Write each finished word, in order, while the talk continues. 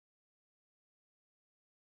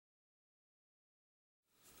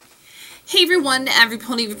Hey everyone, every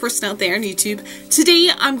pony person out there on YouTube. Today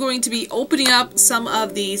I'm going to be opening up some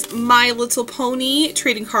of these My Little Pony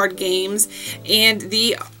trading card games, and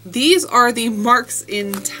these are the Marks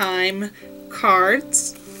in Time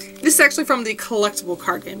cards. This is actually from the Collectible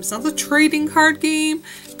card game. It's not the trading card game,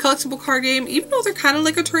 Collectible card game. Even though they're kind of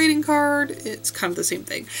like a trading card, it's kind of the same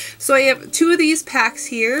thing. So I have two of these packs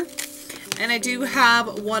here, and I do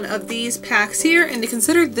have one of these packs here, and to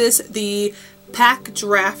consider this the pack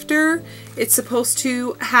drafter, it's supposed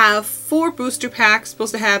to have 4 booster packs,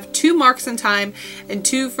 supposed to have 2 Marks in Time and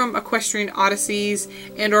 2 from Equestrian Odysseys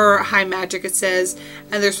and or High Magic, it says,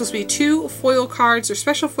 and there's supposed to be 2 foil cards or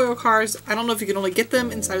special foil cards. I don't know if you can only get them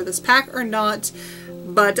inside of this pack or not,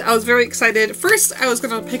 but I was very excited. First I was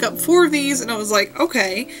gonna pick up 4 of these and I was like,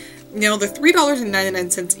 okay, you know, they're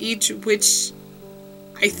 $3.99 each, which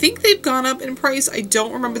I think they've gone up in price. I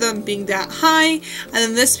don't remember them being that high. And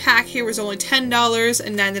then this pack here was only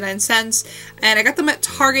 $10.99. And I got them at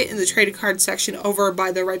Target in the trading card section over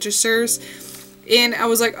by the registers. And I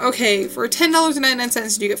was like, okay, for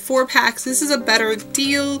 $10.99 you get 4 packs. This is a better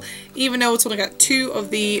deal, even though it's only got 2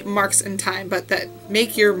 of the Marks in Time. But that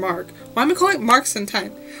Make Your Mark. Why am I calling it Marks in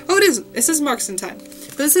Time? Oh, it is. It says Marks in Time.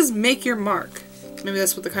 But this is Make Your Mark. Maybe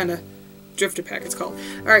that's what the kind of drifter pack it's called.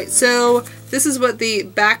 Alright, so this is what the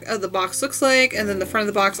back of the box looks like, and then the front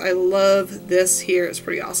of the box, I love this here. It's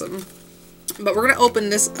pretty awesome. But we're going to open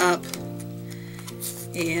this up,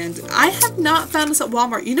 and I have not found this at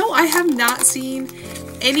Walmart. You know, I have not seen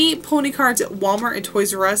any pony cards at Walmart and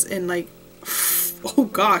Toys R Us in like, oh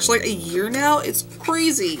gosh, like a year now. It's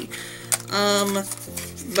crazy.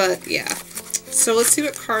 But yeah. So let's see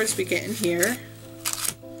what cards we get in here.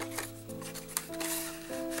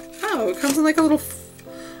 Oh, it comes in like a little...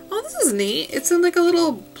 Oh, this is neat. It's in like a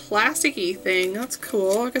little plasticky thing. That's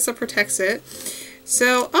cool. I guess it protects it.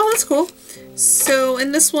 So, oh, that's cool. So,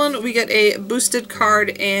 in this one, we get a boosted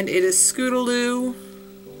card, and it is Scootaloo.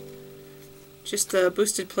 Just a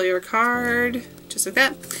boosted player card. Just like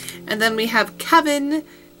that. And then we have Kevin.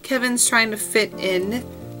 Kevin's trying to fit in.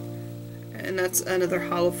 And that's another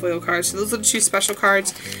hollow foil card. So those are the 2 special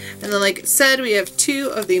cards. And then, like I said, we have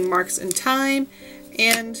 2 of the Marks in Time.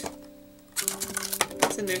 And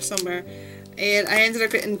it's in there somewhere. And I ended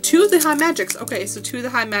up getting 2 of the High Magics. Okay, so 2 of the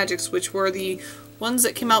High Magics, which were the ones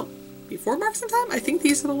that came out before Marks in Time. I think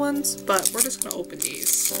these are the ones, but we're just going to open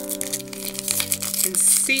these and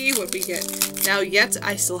see what we get. Now, yet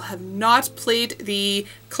I still have not played the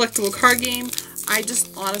Collectible card game. I just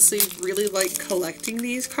honestly really like collecting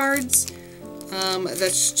these cards.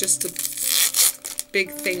 That's just a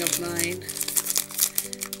big thing of mine,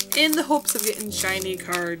 in the hopes of getting shiny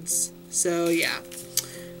cards. So yeah.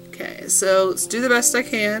 Okay, so let's do the best I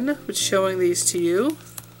can with showing these to you.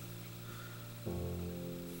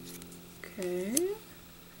 Okay.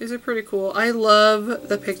 These are pretty cool. I love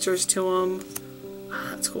the pictures to them. Ah,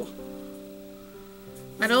 that's cool.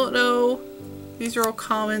 I don't know. These are all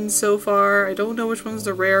common so far. I don't know which ones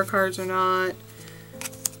the rare cards or not.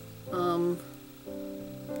 So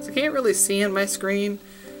I can't really see on my screen.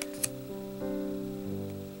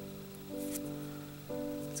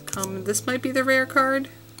 This might be the rare card.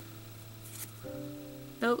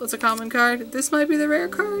 Nope, that's a common card. This might be the rare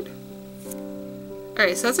card.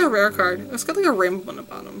 Alright, so that's our rare card. It's got like a rainbow on the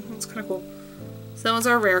bottom. That's kind of cool. So that one's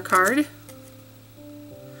our rare card.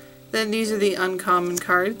 Then these are the uncommon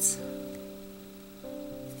cards.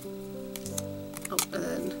 Oh, and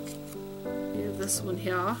then we have this one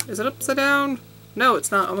here. Is it upside down? No,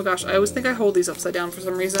 it's not. Oh my gosh, I always think I hold these upside down for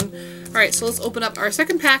some reason. Alright, so let's open up our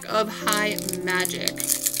second pack of High Magic.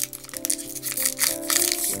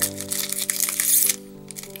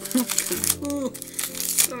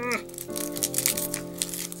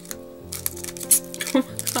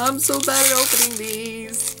 I'm so bad at opening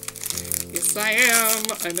these. Yes, I am.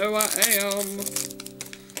 I know I am.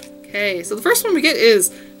 Okay, so the first one we get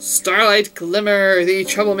is Starlight Glimmer, the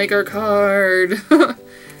Troublemaker card.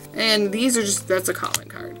 And these are just, that's a common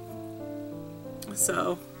card.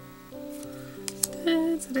 So,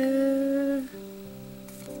 oh,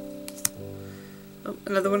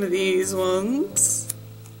 another one of these ones.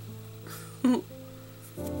 Ooh,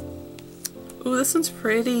 this one's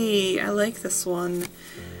pretty. I like this one.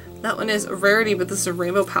 That one is a rarity, but this is a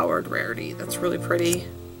rainbow-powered rarity. That's really pretty.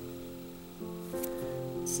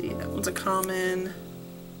 Let's see, that one's a common.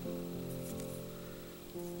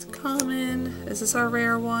 It's a common. Is this our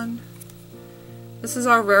rare one? This is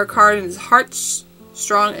our rare card, and it's Heart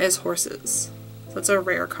Strong as Horses. So that's our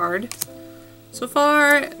rare card. So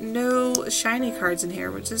far, no shiny cards in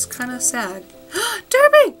here, which is kind of sad.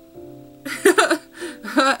 Derby!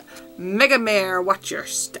 Mega Mare, watch your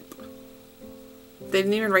step. They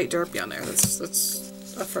didn't even write Derpy on there. That's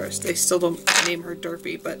at first. They still don't name her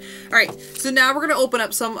Derpy, but alright. So now we're gonna open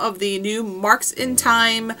up some of the new Marks in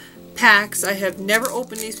Time packs. I have never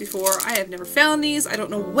opened these before. I have never found these. I don't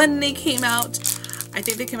know when they came out. I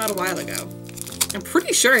think they came out a while ago. I'm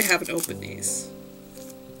pretty sure I haven't opened these.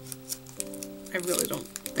 I really don't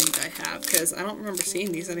think I have, because I don't remember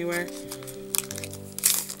seeing these anywhere.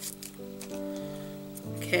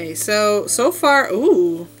 Okay, so far,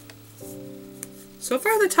 ooh. So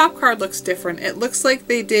far the top card looks different. It looks like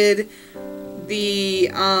they did the,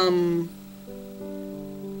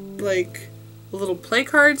 like, little play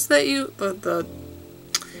cards that you, I don't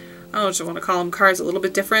know what you want to call them, cards a little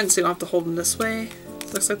bit different, so you don't have to hold them this way.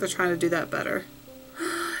 Looks like they're trying to do that better.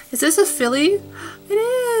 Is this a Philly? It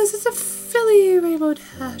is! It's a Philly Rainbow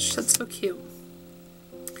Dash. That's so cute.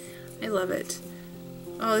 I love it.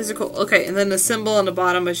 Oh, these are cool. Okay, and then the symbol on the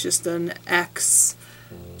bottom is just an X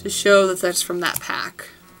to show that that's from that pack.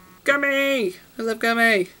 Gummy! I love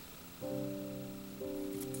Gummy!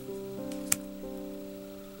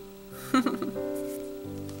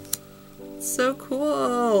 So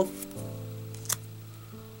cool!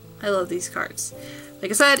 I love these cards.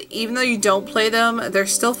 Like I said, even though you don't play them, they're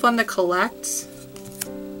still fun to collect.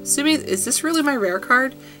 Assuming, is this really my rare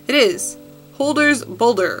card? It is. Holder's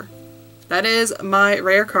Boulder. That is my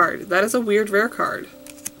rare card. That is a weird rare card.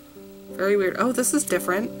 Very weird. Oh, this is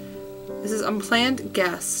different. This is Unplanned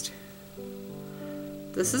Guest.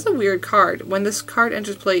 This is a weird card. When this card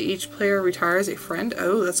enters play, each player retires a friend.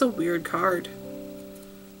 Oh, that's a weird card.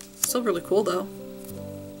 Still really cool though.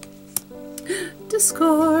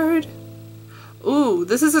 Discord. Ooh,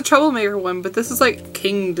 this is a troublemaker one, but this is like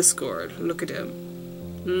King Discord. Look at him.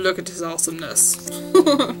 Look at his awesomeness.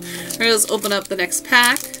 Alright, let's open up the next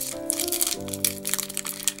pack.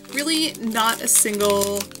 Really not a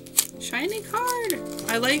single shiny card.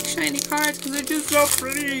 I like shiny cards because they're just so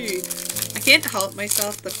pretty. I can't help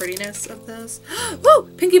myself the prettiness of those. Woo!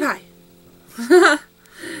 Pinkie Pie!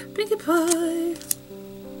 Pinkie Pie!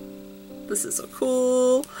 This is so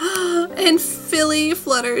cool. And Philly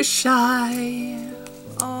Fluttershy.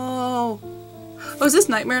 Oh. Oh, is this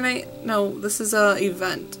Nightmare Night? No, this is a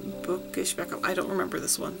event. Bookish Backup. I don't remember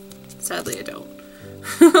this one. Sadly, I don't.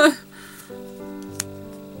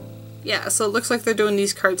 Yeah, so it looks like they're doing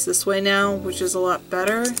these cards this way now, which is a lot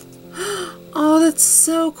better. Oh, that's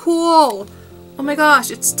so cool. Oh my gosh,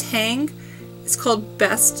 it's Tang. It's called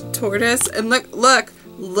Best Tortoise. And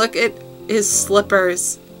look at his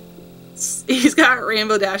slippers. He's got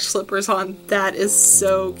Rainbow Dash slippers on. That is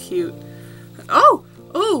so cute. Oh,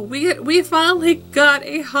 we finally got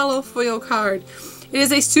a holo foil card. It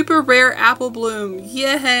is a super rare Apple Bloom.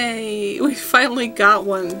 Yay! We finally got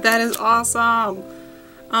one. That is awesome.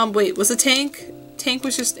 Wait, was it Tank? Tank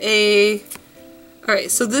was just a...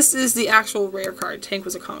 Alright, so this is the actual rare card. Tank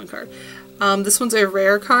was a common card. This one's a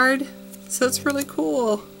rare card, so it's really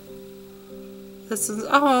cool. This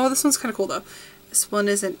one's kind of cool though. This one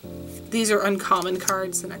isn't... These are uncommon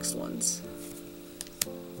cards, the next ones.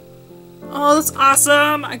 Oh, that's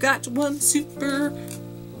awesome! I got one super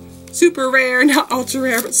rare, not ultra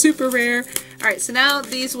rare, but super rare. Alright, so now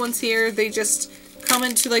these ones here, they just come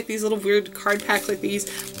into like these little weird card packs like these.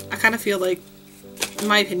 I kind of feel like, in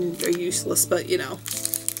my opinion, they're useless, but you know.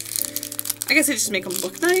 I guess they just make them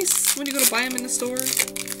look nice when you go to buy them in the store.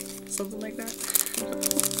 Something like that.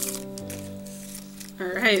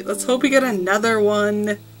 Alright, let's hope we get another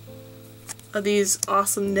one of these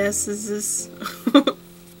awesomenesses.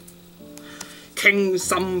 King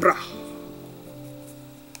Sombra.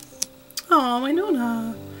 Oh, my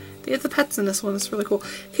Nona. They have the pets in this one. It's really cool.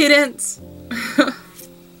 Cadence.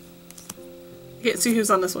 Can't see who's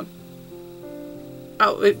on this one.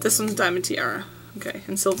 Oh, wait, this one's Diamond Tiara. Okay,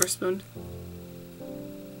 and Silver Spoon.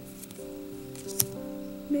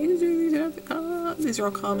 These are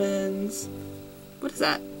all commons. What is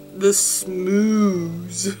that? The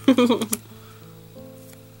Smooze.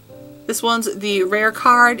 This one's the rare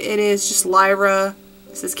card. It is just Lyra.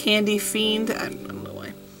 This is Candy Fiend. I don't know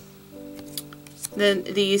why. Then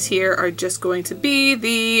these here are just going to be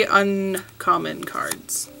the uncommon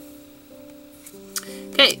cards.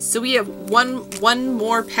 Okay, so we have one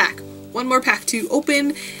more pack. One more pack to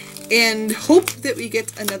open and hope that we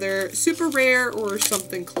get another super rare or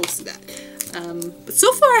something close to that. But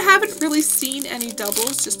so far I haven't really seen any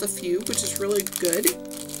doubles, just a few, which is really good.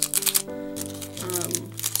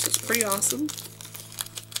 It's pretty awesome.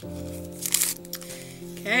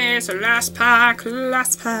 Okay, so last pack.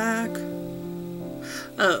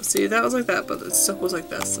 Oh, see, that was like that, but it still was like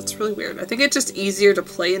this. That's really weird. I think it's just easier to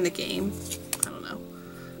play in the game. I don't know.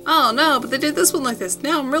 Oh no, but they did this one like this.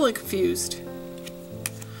 Now I'm really confused.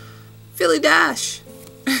 Philly Dash.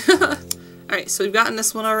 Alright, so we've gotten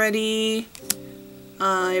this one already.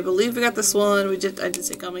 I believe we got this one. I did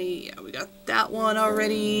say gummy. Yeah, we got that one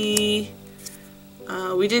already.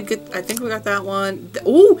 We did get, I think we got that one.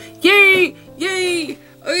 Oh, yay! Yay!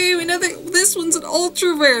 Okay, we know that this one's an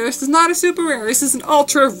ultra rare. This is not a super rare. This is an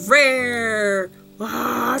ultra rare.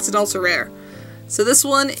 Ah, it's an ultra rare. So this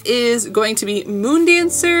one is going to be Moon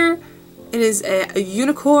Dancer. It is a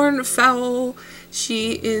unicorn fowl.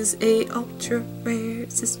 She is a ultra rare.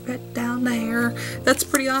 It's just right down there. That's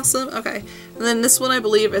pretty awesome. Okay. And then this one I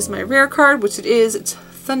believe is my rare card, which it is. It's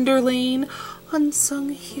Thunderlane, Unsung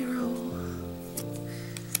Hero.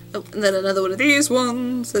 Oh, and then another one of these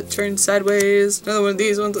ones that turns sideways. Another one of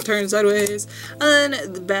these ones that turns sideways. And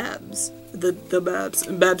then the Babs. The Babs.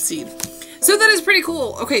 Babseed. So that is pretty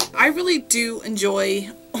cool. Okay, I really do enjoy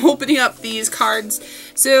opening up these cards.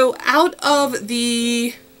 So out of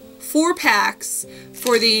the 4 packs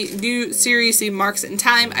for the new series, the Marks in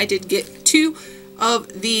Time, I did get 2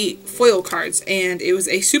 of the foil cards, and it was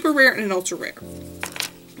a super rare and an ultra rare.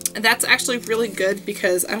 And that's actually really good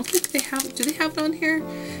because I don't think they have, do they have it on here?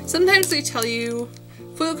 Sometimes they tell you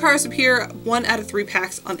foil cards appear 1 out of 3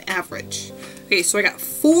 packs on average. Okay, so I got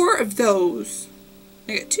 4 of those.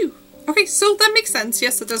 I got 2. Okay, so that makes sense.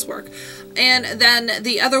 Yes, it does work. And then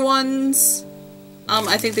the other ones,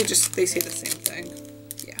 I think they say the same thing.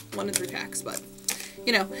 Yeah, 1 in 3 packs, but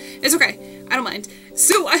you know, it's okay. I don't mind.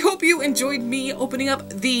 So I hope you enjoyed me opening up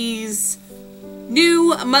these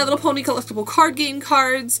new My Little Pony collectible card game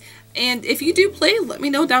cards. And if you do play, let me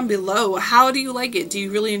know down below. How do you like it? Do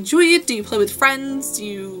you really enjoy it? Do you play with friends? Do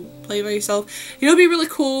you play by yourself? You know, it'd be really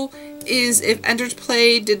cool is if Ender's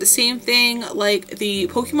Play did the same thing like the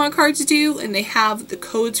Pokemon cards do, and they have the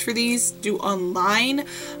codes for these do online.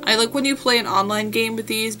 I like when you play an online game with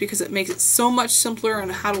these because it makes it so much simpler on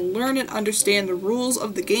how to learn and understand the rules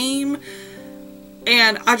of the game,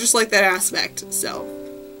 and I just like that aspect. So,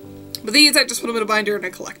 but these I just put them in a binder and I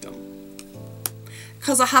collect them.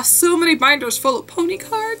 Because I have so many binders full of pony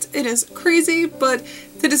cards, it is crazy, but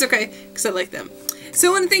that is okay because I like them. So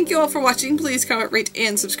I want to thank you all for watching. Please comment, rate,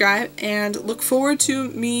 and subscribe, and look forward to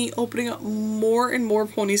me opening up more and more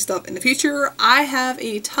pony stuff in the future. I have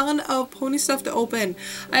a ton of pony stuff to open.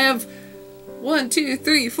 I have 1, 2,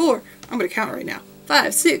 3, 4. I'm going to count right now.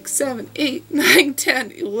 5, 6, 7, 8, 9,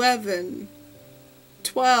 10, 11,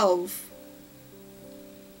 12,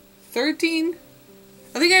 13.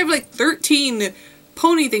 I think I have like 13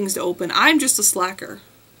 pony things to open. I'm just a slacker.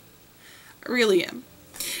 I really am.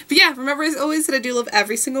 But yeah, remember as always that I do love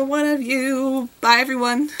every single one of you. Bye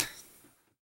everyone.